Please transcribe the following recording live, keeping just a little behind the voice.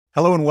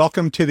Hello and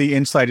welcome to the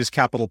Insight is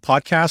Capital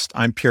podcast.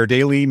 I'm Pierre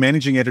Daly,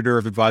 managing editor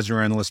of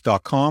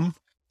advisoranalyst.com.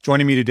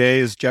 Joining me today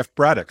is Jeff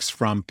Braddox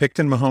from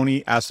Picton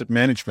Mahoney Asset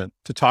Management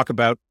to talk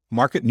about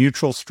market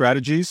neutral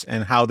strategies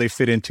and how they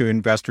fit into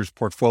investors'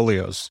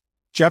 portfolios.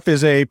 Jeff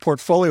is a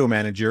portfolio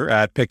manager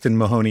at Picton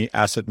Mahoney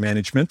Asset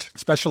Management,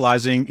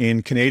 specializing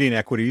in Canadian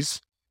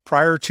equities.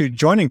 Prior to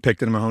joining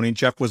Picton Mahoney,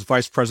 Jeff was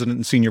vice president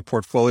and senior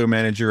portfolio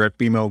manager at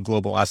BMO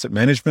Global Asset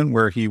Management,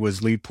 where he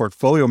was lead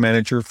portfolio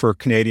manager for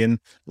Canadian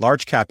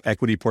large cap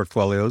equity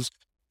portfolios,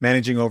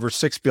 managing over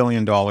 $6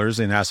 billion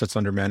in assets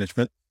under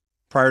management.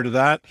 Prior to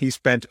that, he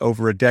spent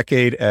over a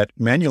decade at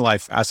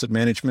Manulife Asset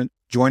Management,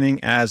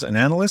 joining as an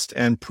analyst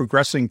and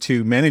progressing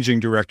to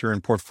managing director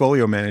and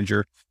portfolio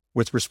manager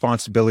with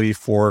responsibility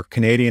for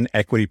Canadian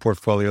equity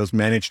portfolios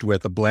managed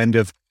with a blend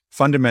of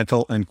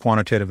fundamental and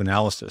quantitative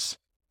analysis.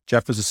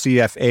 Jeff is a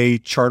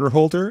CFA charter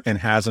holder and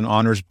has an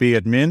honors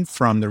B.Admin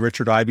from the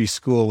Richard Ivey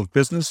School of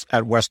Business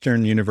at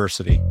Western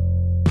University.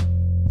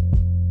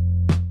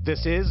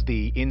 This is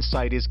the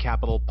Insight is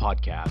Capital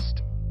podcast.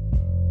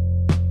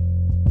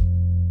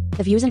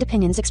 The views and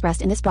opinions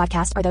expressed in this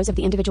broadcast are those of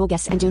the individual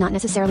guests and do not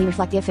necessarily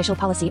reflect the official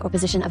policy or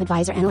position of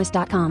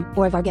advisoranalyst.com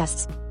or of our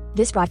guests.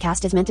 This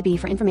broadcast is meant to be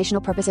for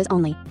informational purposes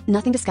only.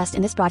 Nothing discussed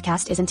in this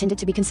broadcast is intended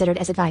to be considered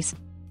as advice.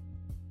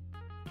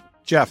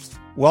 Jeff,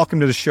 welcome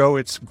to the show.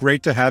 It's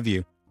great to have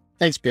you.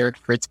 Thanks, Pierre.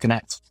 Great to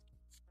connect.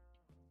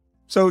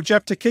 So,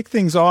 Jeff, to kick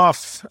things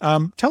off,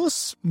 tell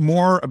us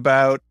more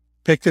about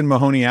Picton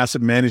Mahoney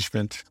Asset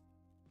Management.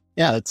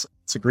 Yeah, it's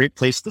a great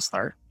place to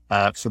start.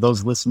 For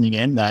those listening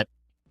in that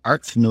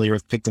aren't familiar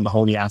with Picton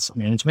Mahoney Asset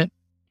Management,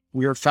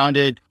 we were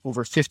founded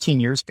over 15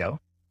 years ago,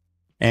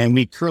 and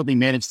we currently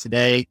manage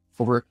today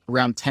over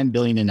around $10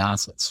 billion in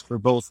assets for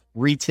both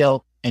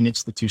retail and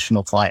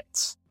institutional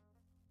clients.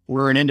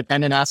 We're an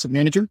independent asset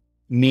manager,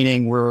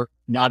 meaning we're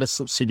not a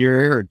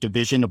subsidiary or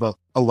division of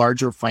a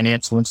larger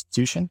financial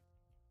institution.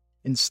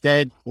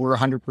 Instead, we're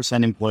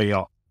 100%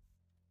 employee-owned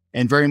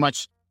and very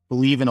much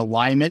believe in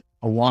alignment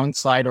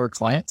alongside our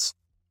clients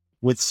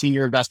with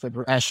senior investment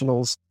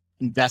professionals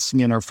investing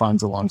in our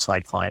funds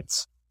alongside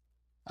clients.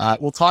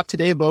 We'll talk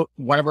today about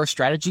one of our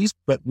strategies,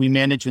 but we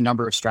manage a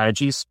number of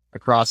strategies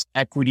across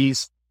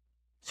equities,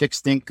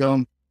 fixed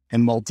income,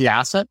 and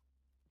multi-asset.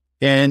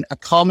 And a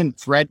common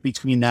thread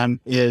between them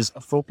is a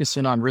focus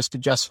in on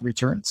risk-adjusted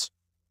returns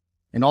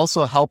and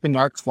also helping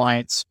our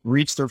clients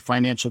reach their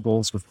financial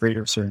goals with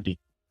greater certainty.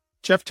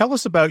 Jeff, tell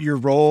us about your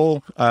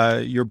role,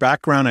 your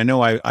background. I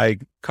know I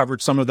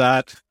covered some of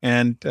that,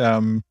 and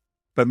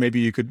but maybe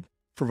you could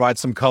provide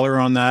some color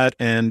on that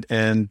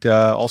and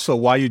also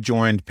why you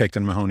joined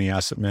Picton Mahoney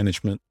Asset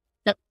Management.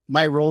 Yep.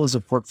 My role is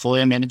a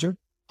portfolio manager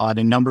on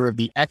a number of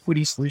the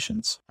equity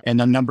solutions and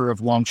a number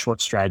of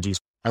long-short strategies.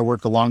 I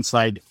work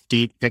alongside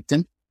Dave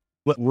Picton.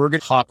 What we're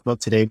going to talk about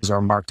today is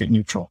our market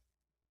neutral.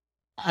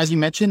 As you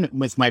mentioned,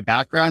 with my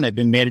background, I've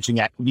been managing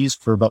equities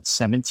for about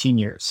 17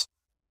 years.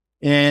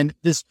 And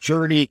this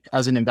journey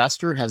as an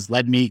investor has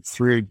led me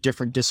through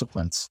different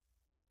disciplines.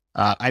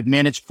 I've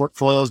managed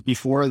portfolios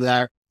before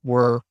that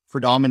were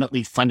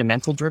predominantly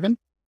fundamental driven.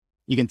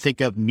 You can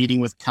think of meeting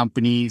with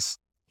companies,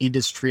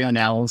 industry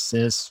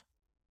analysis,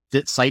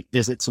 site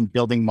visits, and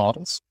building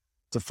models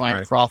to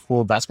find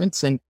profitable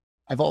investments. And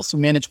I've also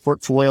managed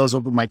portfolios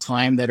over my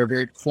time that are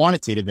very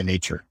quantitative in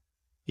nature,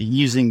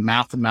 using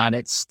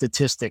mathematics,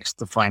 statistics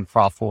to find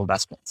profitable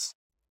investments.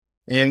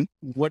 And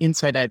what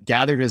insight I've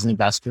gathered as an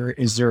investor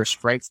is there are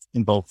strengths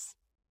in both.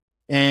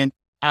 And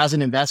as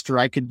an investor,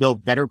 I could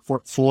build better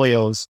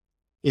portfolios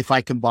if I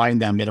combine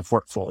them in a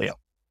portfolio.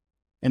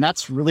 And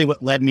that's really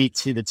what led me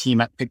to the team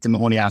at Picton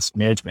Mahoney Asset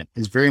Management,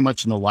 is very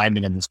much in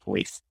alignment in this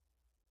belief.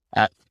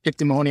 At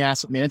Picton Mahoney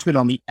Asset Management,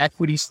 on the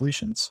equity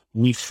solutions,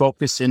 we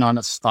focus in on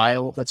a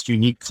style that's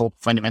unique called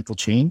fundamental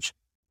change.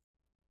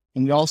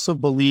 And we also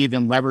believe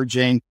in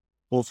leveraging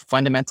both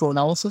fundamental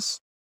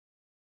analysis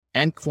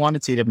and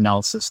quantitative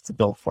analysis to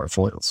build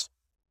portfolios.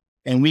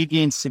 And we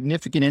gain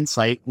significant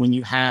insight when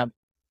you have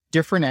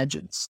different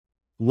engines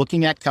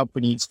looking at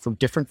companies from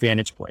different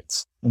vantage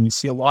points. And we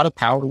see a lot of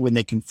power when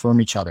they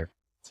confirm each other.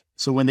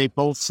 So when they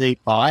both say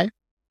buy,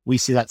 we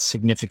see that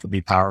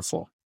significantly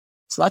powerful.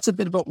 So that's a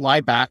bit about my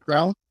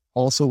background,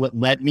 also what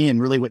led me and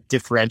really what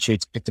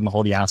differentiates Picton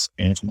Mahoney Asset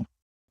Management.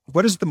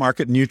 What is the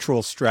market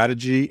neutral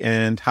strategy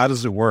and how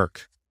does it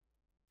work?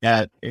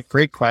 Yeah,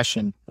 great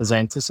question. As I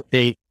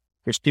anticipate,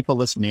 there's people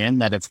listening in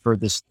that have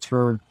heard this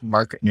term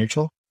market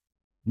neutral,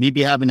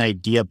 maybe have an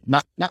idea,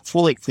 not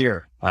fully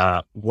clear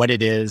what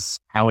it is,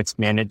 how it's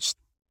managed,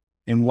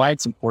 and why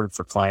it's important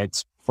for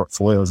clients'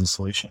 portfolios and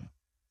solution.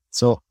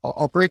 So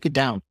I'll break it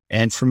down.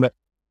 And from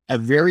a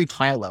very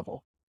high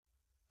level,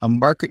 a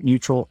market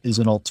neutral is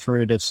an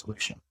alternative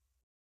solution.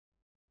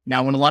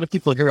 Now, when a lot of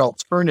people hear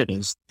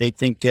alternatives, they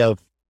think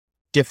of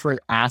different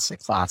asset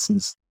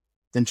classes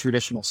than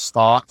traditional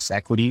stocks,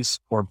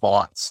 equities, or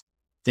bonds,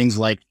 things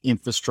like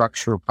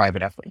infrastructure or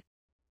private equity.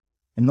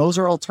 And those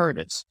are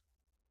alternatives.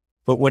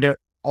 But what are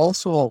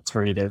also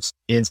alternatives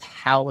is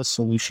how a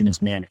solution is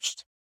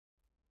managed.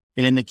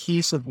 And in the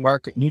case of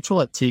market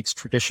neutral, it takes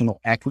traditional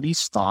equity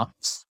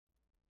stocks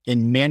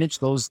and manage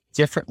those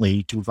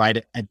differently to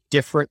provide a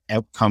different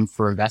outcome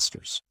for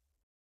investors.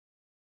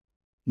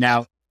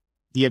 Now,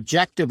 the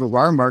objective of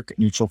our market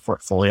neutral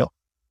portfolio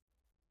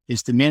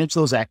is to manage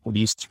those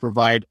equities to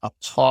provide a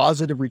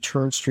positive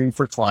return stream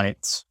for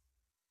clients,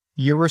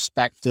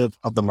 irrespective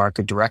of the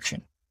market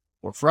direction,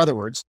 or for other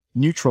words,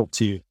 neutral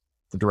to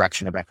the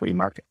direction of equity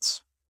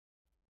markets.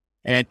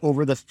 And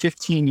over the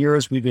 15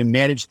 years we've been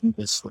managing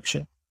this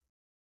solution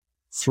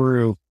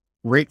through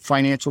great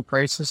financial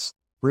crisis,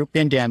 through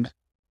pandemic,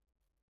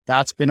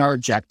 that's been our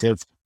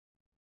objective.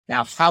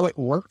 Now, how it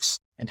works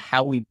and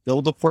how we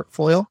build a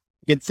portfolio,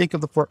 you can think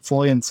of the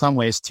portfolio in some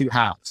ways two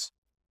halves.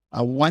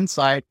 On one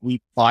side,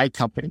 we buy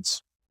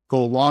companies,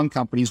 go long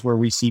companies where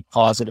we see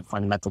positive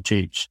fundamental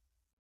change.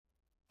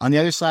 On the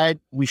other side,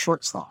 we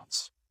short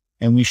stocks,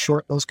 and we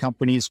short those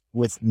companies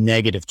with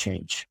negative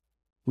change.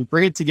 We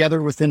bring it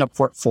together within a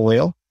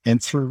portfolio,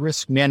 and through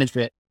risk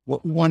management,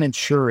 what we want to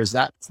ensure is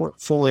that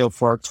portfolio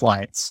for our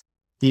clients,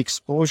 the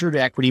exposure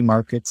to equity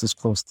markets is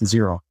close to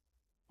zero,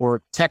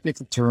 or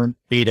technical term,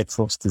 beta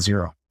close to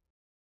zero.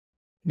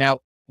 Now,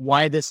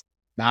 why this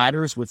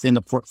matters within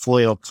the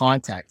portfolio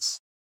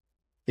context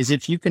is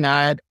if you can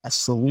add a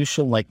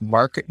solution like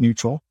market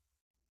neutral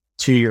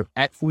to your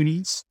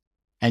equities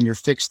and your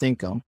fixed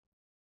income,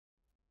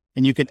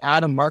 and you can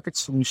add a market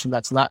solution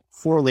that's not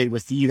correlated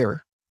with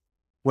either,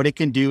 what it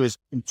can do is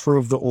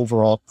improve the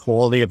overall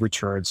quality of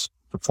returns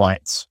for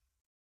clients.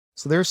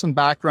 So there's some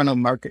background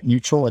on market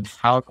neutral and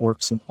how it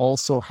works and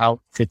also how it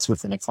fits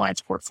within a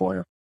client's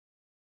portfolio.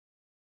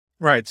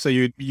 Right. So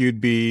you'd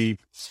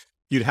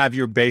have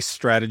your base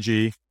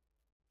strategy,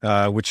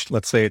 which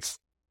let's say it's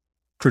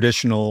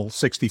traditional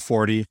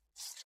 60-40.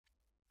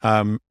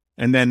 And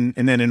then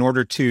in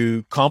order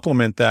to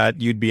complement that,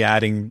 you'd be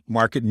adding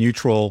market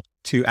neutral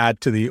to add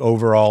to the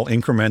overall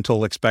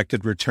incremental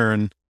expected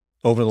return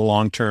over the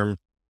long term,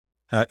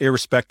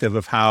 irrespective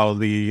of how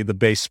the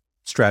base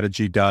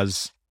strategy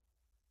does.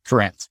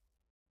 Correct.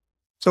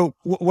 So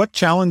what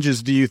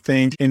challenges do you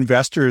think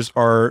investors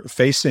are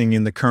facing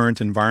in the current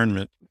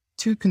environment?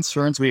 Two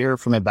concerns we hear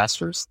from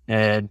investors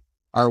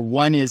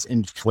one is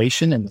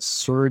inflation and the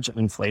surge of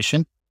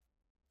inflation.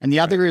 And the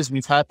other is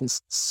we've had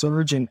this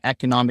surge in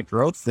economic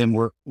growth, and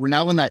we're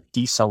now in that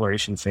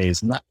deceleration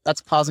phase, and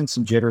that's causing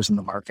some jitters in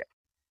the market.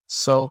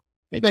 So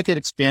maybe I could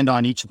expand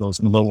on each of those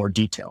in a little more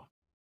detail.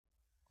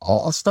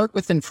 I'll start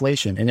with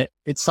inflation, and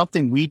it's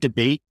something we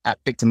debate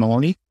at Picton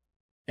Mahoney,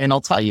 and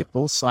I'll tell you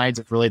both sides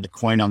of really the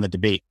coin on the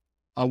debate.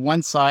 On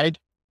one side,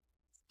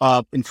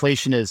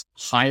 inflation is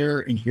higher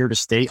and here to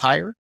stay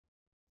higher.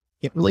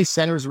 It really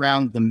centers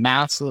around the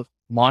massive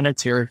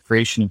monetary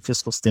creation and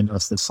fiscal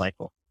stimulus this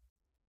cycle.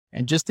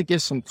 And just to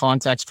give some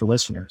context for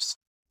listeners,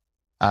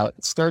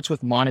 it starts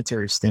with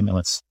monetary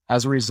stimulus.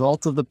 As a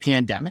result of the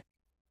pandemic,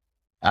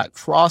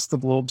 across the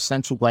globe,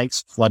 central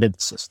banks flooded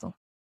the system.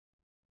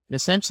 And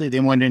essentially, they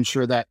wanted to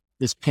ensure that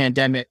this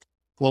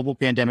global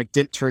pandemic,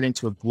 didn't turn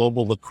into a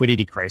global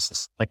liquidity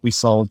crisis like we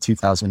saw in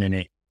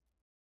 2008.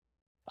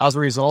 As a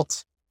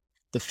result,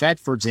 the Fed,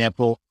 for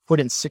example,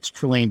 put in $6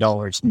 trillion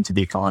into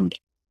the economy.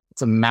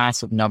 It's a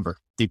massive number,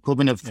 the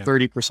equivalent of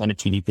 30% of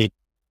GDP.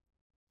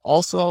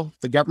 Also,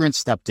 the government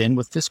stepped in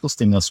with fiscal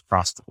stimulus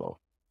across the globe.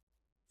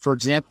 For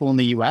example, in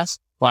the US,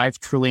 $5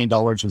 trillion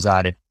was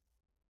added.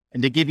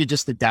 And to give you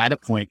just a data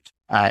point,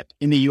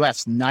 in the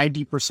US,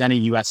 90%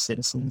 of US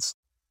citizens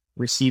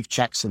receive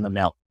checks in the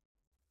mail,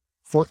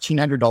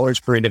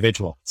 $1,400 per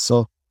individual.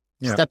 So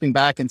stepping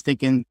back and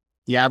thinking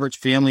the average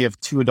family of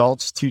 2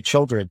 adults, 2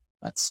 children,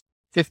 that's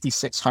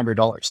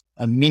 $5,600,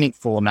 a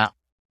meaningful amount.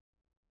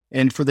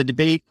 And for the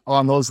debate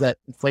on those that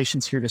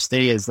inflation's here to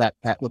stay is that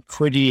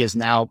liquidity is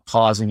now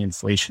causing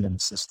inflation in the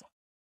system,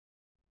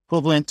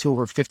 equivalent to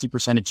over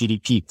 50% of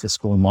GDP,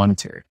 fiscal and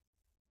monetary.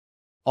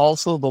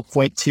 Also, they'll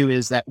point to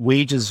is that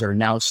wages are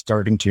now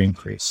starting to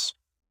increase.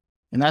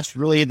 And that's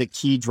really the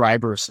key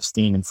driver of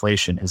sustained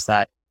inflation, is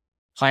that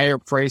higher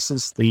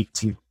prices lead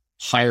to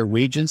higher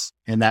wages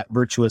and that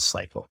virtuous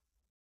cycle.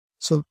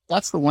 So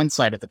that's the one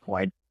side of the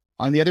coin.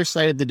 On the other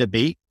side of the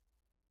debate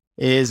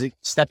is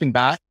stepping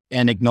back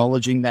and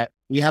acknowledging that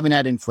we haven't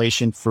had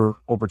inflation for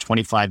over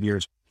 25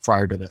 years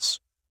prior to this.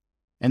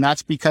 And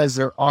that's because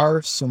there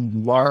are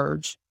some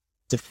large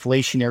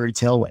deflationary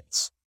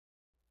tailwinds.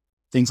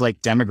 Things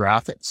like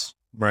demographics,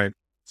 right?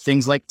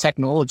 Things like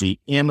technology,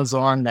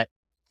 Amazon that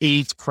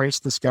aids price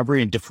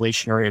discovery and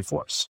deflationary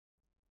force,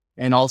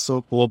 and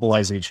also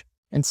globalization.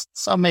 And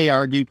some may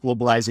argue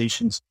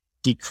globalization's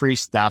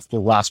decreased after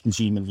the last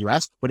regime in the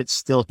US, but it's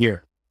still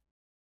here.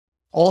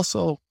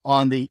 Also,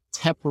 on the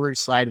temporary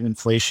side of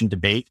inflation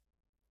debate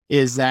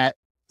is that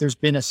there's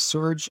been a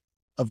surge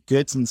of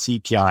goods in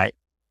CPI,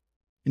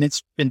 and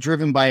it's been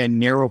driven by a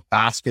narrow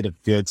basket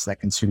of goods that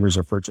consumers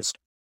are purchasing.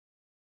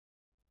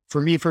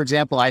 For me, for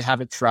example, I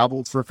haven't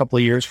traveled for a couple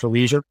of years for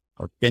leisure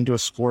or been to a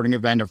sporting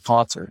event or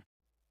concert.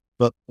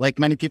 But like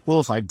many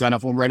people, I've done a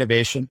home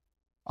renovation.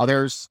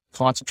 Others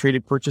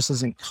concentrated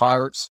purchases in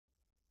cars.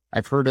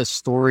 I've heard a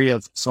story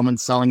of someone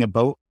selling a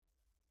boat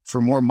for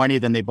more money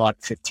than they bought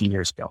 15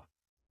 years ago.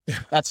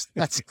 That's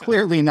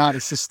clearly not a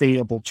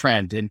sustainable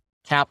trend. And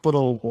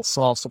capital will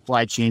solve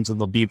supply chains and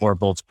there'll be more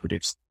boats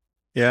produced.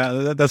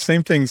 Yeah, the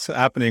same thing's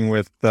happening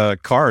with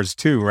cars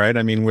too, right?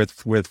 I mean, with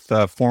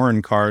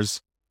foreign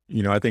cars,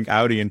 I think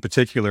Audi in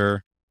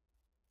particular,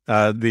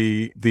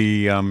 the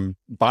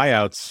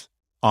buyouts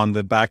on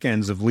the back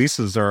ends of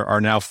leases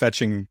are now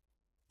fetching,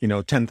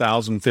 $10,000,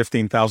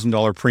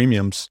 $15,000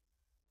 premiums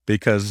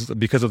because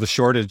of the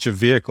shortage of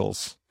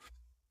vehicles.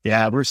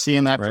 Yeah, we're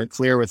seeing that right?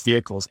 Clear with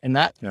vehicles, and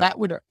that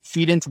would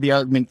feed into the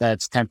argument that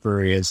it's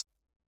temporary. Is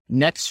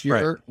next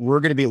year we're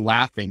going to be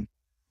lapping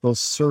those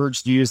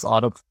surged used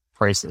auto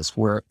prices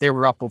where they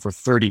were up over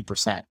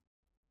 30%.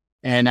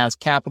 And as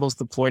capital's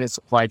deployed in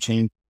supply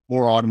chain,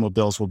 more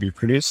automobiles will be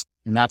produced,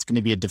 and that's going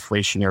to be a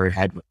deflationary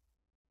headwind.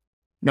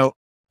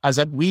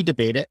 As we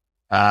debate it,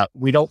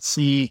 we don't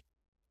see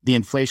the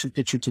inflation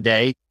picture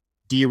today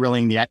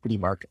derailing the equity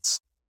markets.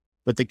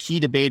 But the key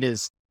debate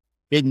is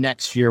mid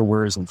next year,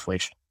 where is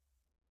inflation?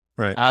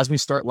 Right. As we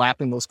start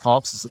lapping those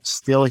comps, is it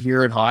still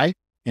here at high?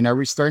 And are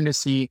we starting to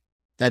see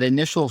that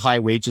initial high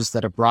wages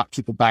that have brought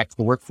people back to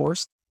the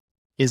workforce?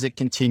 Is it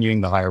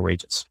continuing the higher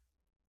wages?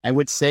 I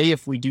would say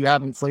if we do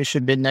have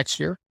inflation mid next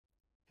year,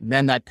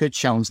 then that could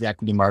challenge the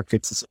equity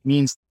markets. It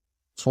means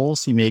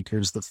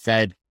policymakers, the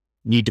Fed,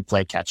 need to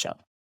play catch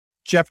up.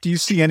 Jeff, do you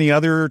see any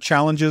other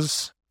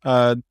challenges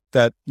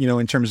that,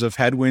 in terms of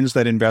headwinds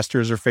that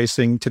investors are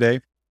facing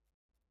today?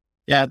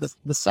 Yeah,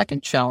 the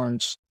second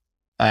challenge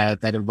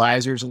that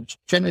advisors and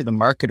generally the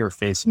market are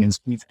facing is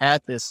we've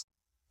had this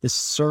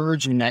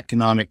surge in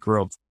economic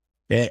growth,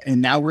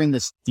 and now we're in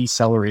this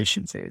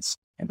deceleration phase.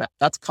 And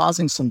that's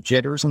causing some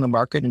jitters in the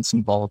market and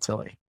some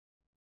volatility.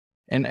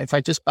 And if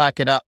I just back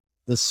it up,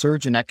 the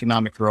surge in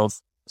economic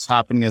growth is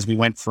happening as we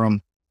went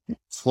from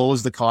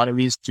closed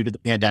economies due to the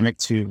pandemic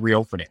to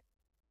reopening.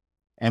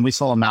 And we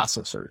saw a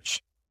massive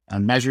surge.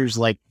 And measures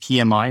like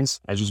PMIs,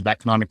 measures of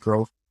economic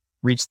growth,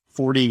 reached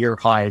 40-year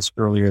highs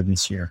earlier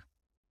this year.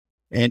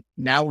 And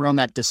now we're on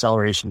that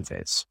deceleration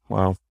phase.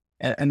 Wow.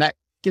 And that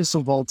gives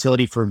some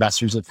volatility for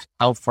investors of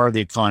how far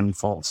the economy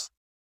falls.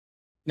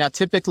 Now,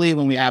 typically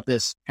when we have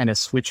this kind of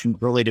switch from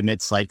early to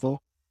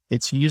mid-cycle,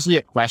 it's usually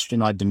a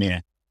question on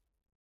demand.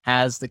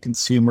 Has the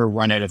consumer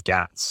run out of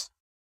gas?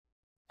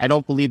 I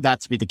don't believe that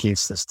to be the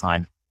case this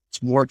time.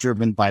 It's more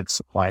driven by the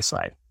supply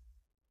side.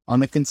 On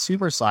the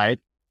consumer side,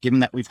 given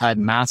that we've had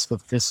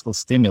massive fiscal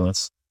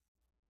stimulus,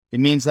 it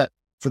means that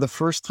for the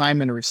first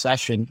time in a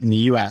recession in the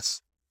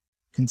US,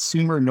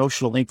 consumer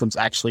notional incomes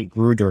actually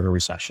grew during a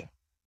recession.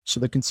 So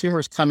the consumer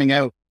is coming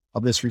out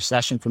of this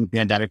recession from the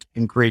pandemic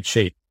in great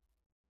shape.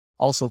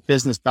 Also,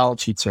 business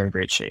balance sheets are in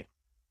great shape.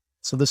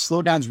 So the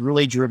slowdown is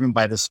really driven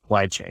by the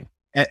supply chain.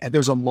 And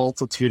there's a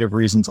multitude of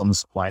reasons on the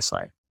supply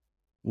side.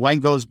 One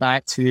goes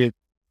back to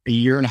a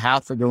year and a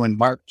half ago in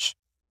March.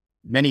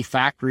 Many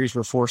factories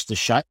were forced to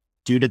shut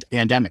due to the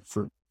pandemic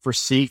for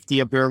safety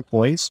of their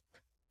employees,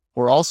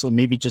 or also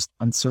maybe just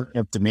uncertain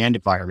of demand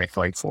environment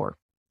going forward.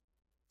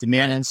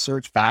 Demand has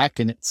surged back,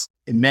 and it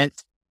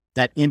meant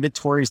that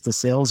inventories to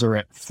sales are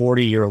at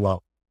 40-year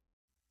low.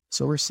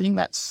 So we're seeing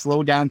that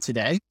slow down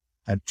today,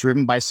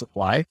 driven by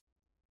supply,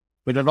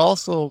 but it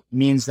also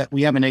means that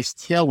we have a nice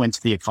tailwind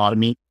to the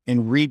economy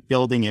in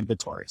rebuilding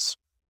inventories.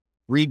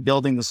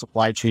 Rebuilding the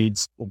supply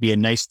chains will be a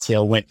nice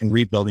tailwind in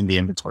rebuilding the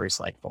inventory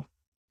cycle.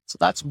 So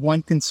that's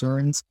one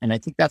concern, and I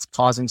think that's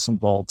causing some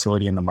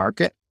volatility in the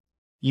market.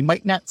 You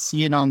might not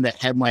see it on the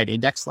headline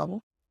index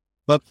level,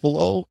 but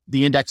below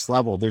the index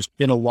level, there's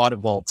been a lot of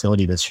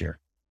volatility this year.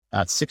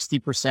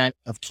 60%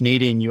 of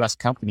Canadian US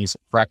companies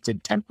have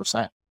corrected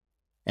 10%,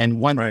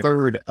 and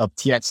one-third of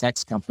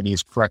TSX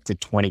companies corrected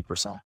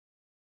 20%.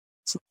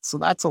 So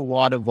that's a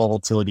lot of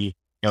volatility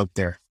out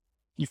there.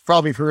 You've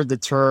probably heard the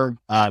term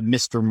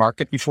Mr.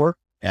 Market before,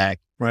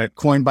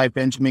 coined by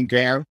Benjamin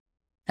Graham,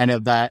 and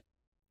of that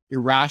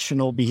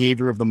irrational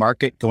behavior of the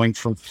market going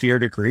from fear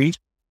to greed.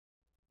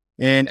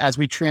 And as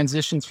we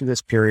transition through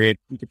this period,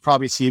 we could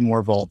probably see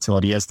more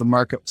volatility as the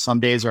market, some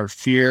days are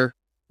fear,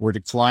 we're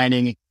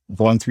declining,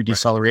 going through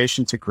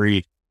deceleration to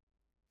greed.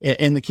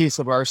 In the case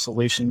of our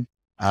solution,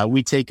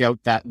 we take out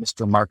that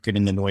Mr. Market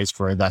and the noise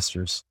for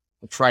investors.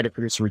 We'll try to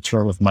produce a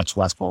return with much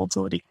less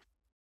volatility.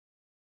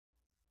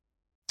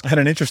 I had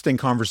an interesting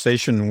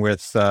conversation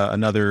with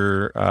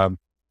another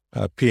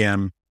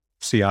PM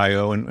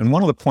CIO, and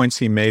one of the points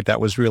he made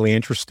that was really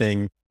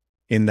interesting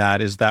in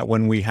that is that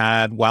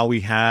while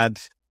we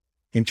had,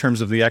 in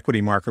terms of the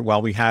equity market,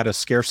 while we had a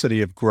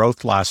scarcity of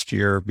growth last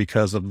year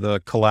because of the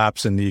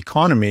collapse in the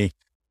economy,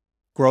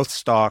 growth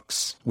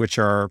stocks, which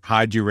are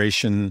high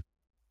duration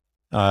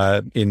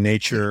in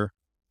nature,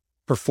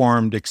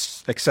 performed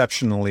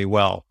exceptionally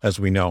well, as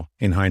we know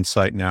in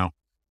hindsight now.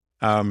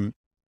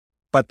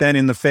 But then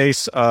in the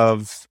face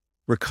of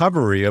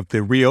recovery of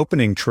the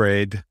reopening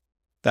trade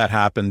that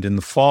happened in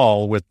the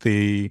fall with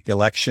the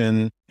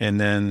election and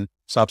then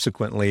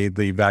subsequently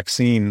the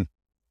vaccine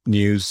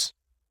news,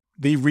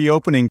 the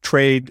reopening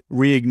trade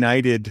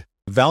reignited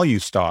value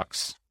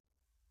stocks,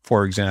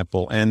 for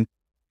example. And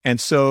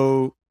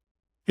so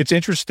it's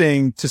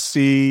interesting to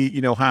see,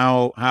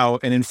 how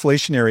an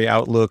inflationary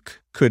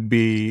outlook could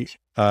be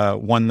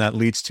one that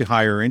leads to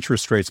higher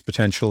interest rates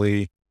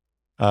potentially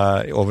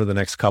over the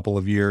next couple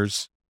of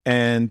years,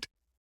 and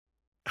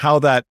how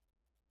that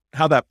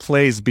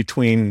plays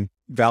between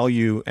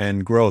value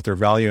and growth, or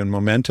value and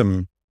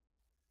momentum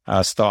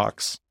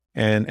stocks.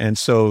 And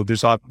so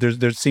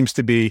there seems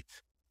to be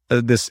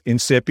this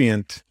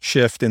incipient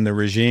shift in the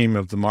regime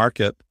of the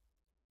market,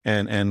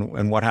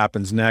 and what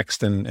happens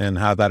next, and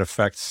how that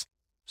affects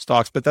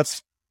stocks. But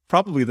that's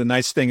probably the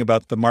nice thing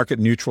about the market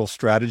neutral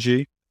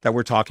strategy that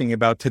we're talking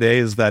about today,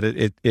 is that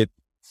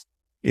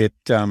it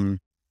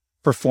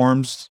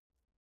performs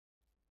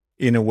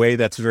in a way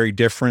that's very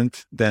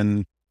different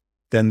than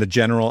the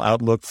general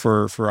outlook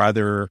for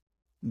either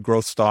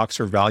growth stocks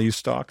or value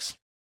stocks.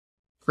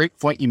 Great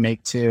point you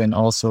make too. And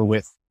also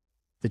with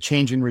the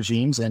change in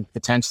regimes, and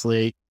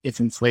potentially if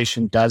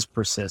inflation does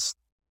persist,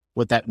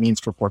 what that means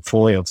for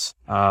portfolios.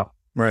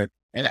 Right.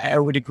 And I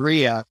would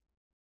agree.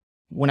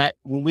 When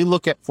we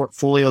look at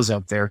portfolios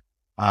out there,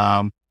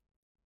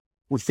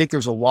 we think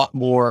there's a lot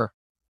more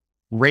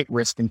rate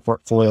risk in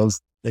portfolios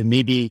than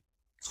maybe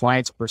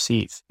clients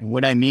perceive. And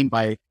what I mean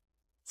by,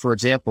 for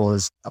example,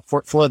 is a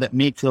portfolio that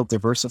may feel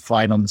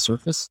diversified on the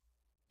surface.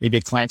 Maybe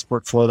a client's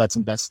portfolio that's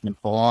invested in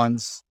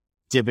bonds,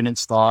 dividend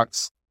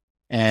stocks,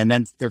 and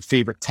then their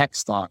favorite tech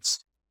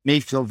stocks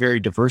may feel very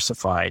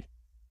diversified.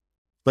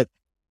 But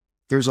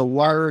there's a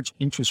large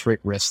interest rate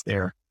risk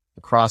there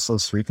across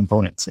those three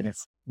components. And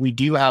if we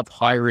do have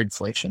higher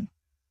inflation,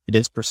 it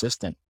is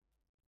persistent,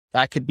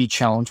 that could be a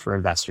challenge for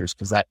investors,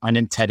 because that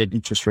unintended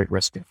interest rate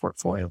risk in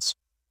portfolios.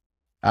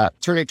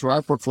 Turning to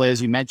our portfolio,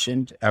 as you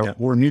mentioned,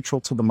 we're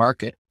neutral to the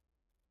market,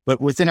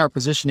 but within our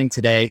positioning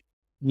today,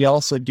 we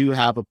also do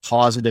have a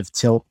positive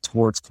tilt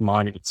towards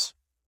commodities.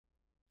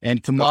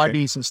 And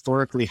commodities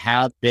historically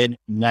have been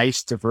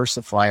nice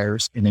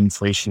diversifiers in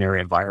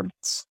inflationary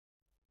environments.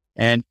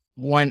 And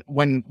one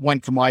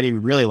commodity we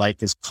really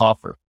like is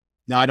copper.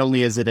 Not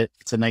only is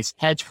it's a nice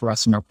hedge for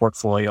us in our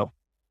portfolio,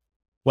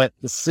 but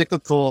the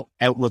cyclical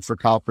outlook for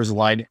copper is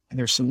aligned, and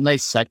there's some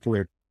nice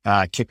secular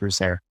kickers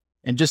there.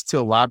 And just to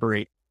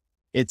elaborate,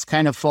 it's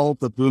kind of followed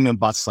the boom and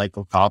bust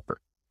cycle of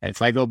copper. And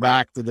if I go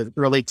back to the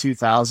early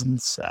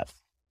 2000s,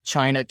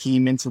 China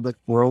came into the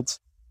world,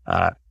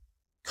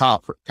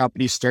 copper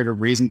companies started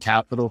raising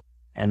capital,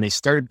 and they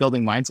started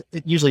building mines.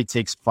 It usually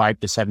takes 5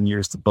 to 7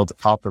 years to build a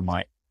copper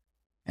mine.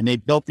 And they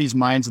built these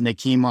mines, and they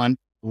came on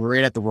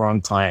right at the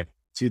wrong time.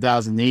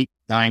 2008,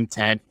 9,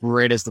 10,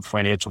 right as the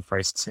financial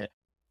crisis hit.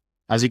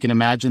 As you can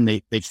imagine,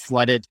 they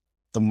flooded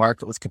the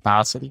market with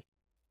capacity.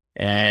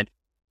 And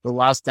for the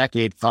last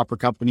decade, copper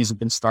companies have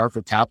been starved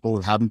for capital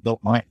and haven't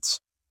built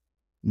mines.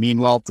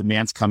 Meanwhile,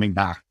 demand's coming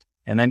back.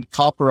 And then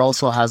copper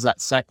also has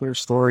that secular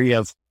story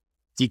of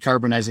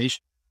decarbonization.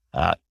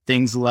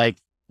 Things like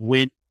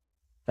wind,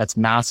 that's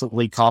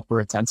massively copper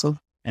intensive,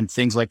 and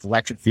things like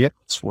electric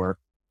vehicles, where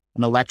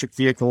an electric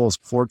vehicle is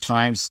 4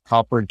 times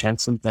copper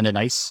intensive than an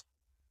ICE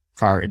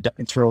car,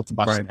 internal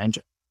combustion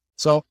engine.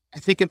 So I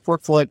think in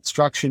portfolio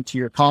construction, to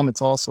your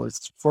comments also,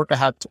 it's important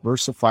to have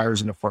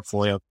diversifiers in a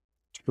portfolio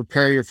to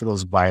prepare you for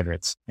those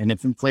environments. And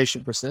if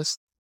inflation persists,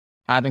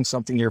 having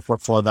something in your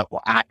portfolio that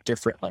will act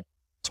differently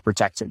to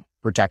protect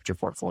your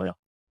portfolio.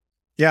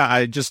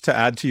 Yeah, just to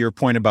add to your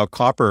point about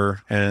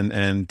copper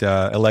and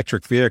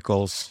electric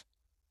vehicles,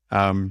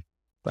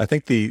 I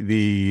think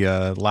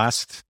the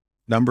last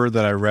number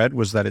that I read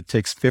was that it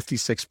takes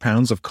 56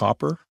 pounds of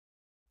copper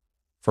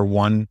for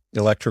one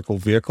electrical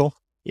vehicle.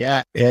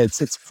 Yeah,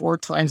 it's 4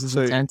 times as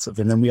intensive.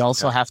 And then we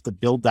also have to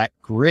build that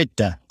grid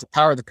to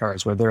power the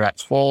cars, where they're at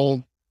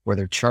full, where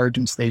they're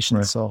charging stations.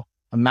 Right. So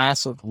a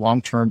massive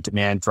long-term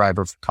demand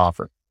driver for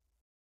copper.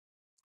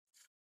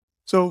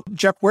 So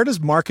Jeff, where does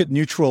market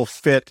neutral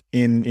fit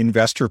in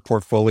investor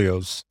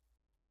portfolios?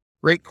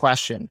 Great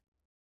question.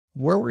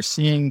 Where we're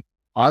seeing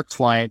our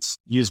clients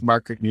use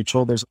market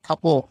neutral, there's a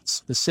couple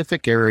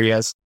specific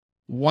areas.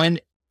 One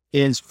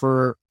is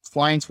for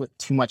clients with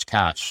too much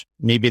cash.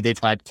 Maybe they've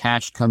had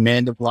cash come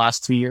in the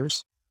last 2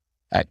 years,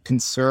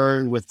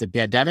 concern with the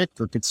pandemic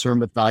or concern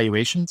with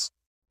valuations.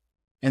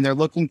 And they're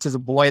looking to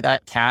deploy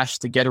that cash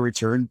to get a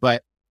return,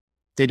 but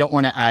they don't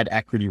want to add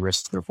equity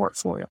risk to their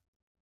portfolio.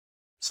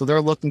 So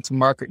they're looking to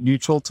market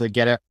neutral to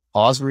get a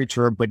positive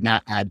return, but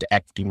not add to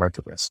equity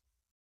market risk.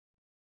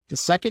 The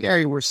second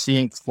area we're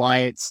seeing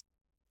clients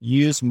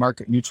use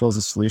market neutral as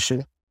a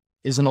solution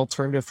is an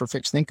alternative for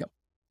fixed income.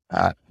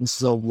 This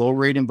is a low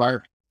rate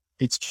environment.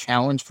 It's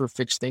challenged for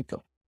fixed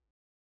income.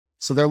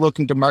 So they're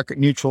looking to market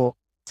neutral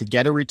to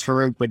get a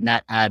return, but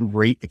not add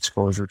rate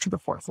exposure to the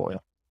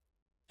portfolio.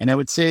 And I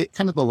would say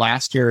kind of the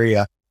last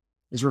area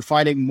is we're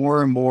finding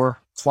more and more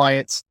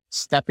clients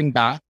stepping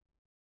back,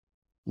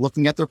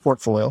 looking at their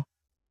portfolio,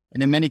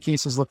 and in many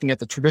cases, looking at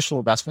the traditional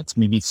investments,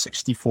 maybe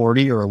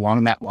 60-40 or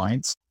along that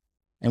lines.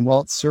 And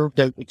while it's served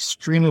out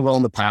extremely well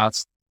in the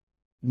past,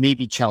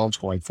 maybe challenged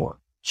going forward.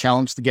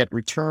 Challenged to get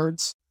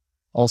returns,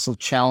 also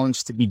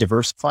challenged to be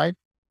diversified.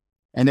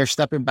 And they're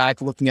stepping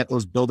back, looking at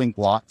those building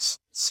blocks,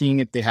 seeing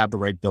if they have the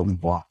right building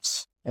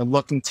blocks, and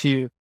looking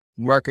to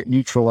market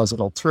neutral as an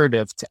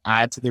alternative to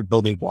add to their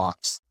building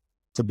blocks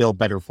to build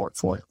better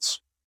portfolios.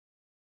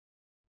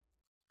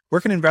 Where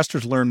can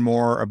investors learn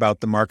more about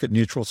the market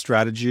neutral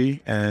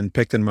strategy and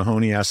Picton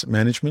Mahoney Asset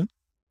Management?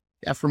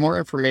 Yeah, for more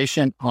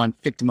information on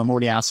Picton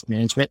Mahoney Asset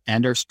Management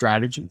and our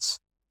strategies,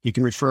 you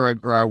can refer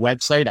to our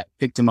website at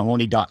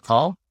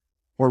pictonmahoney.com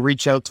or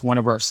reach out to one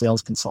of our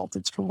sales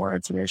consultants for more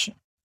information.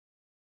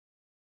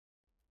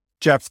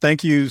 Jeff,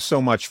 thank you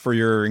so much for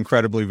your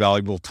incredibly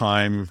valuable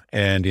time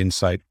and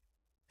insight.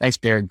 Thanks,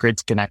 Pierre. Great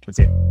to connect with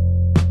you.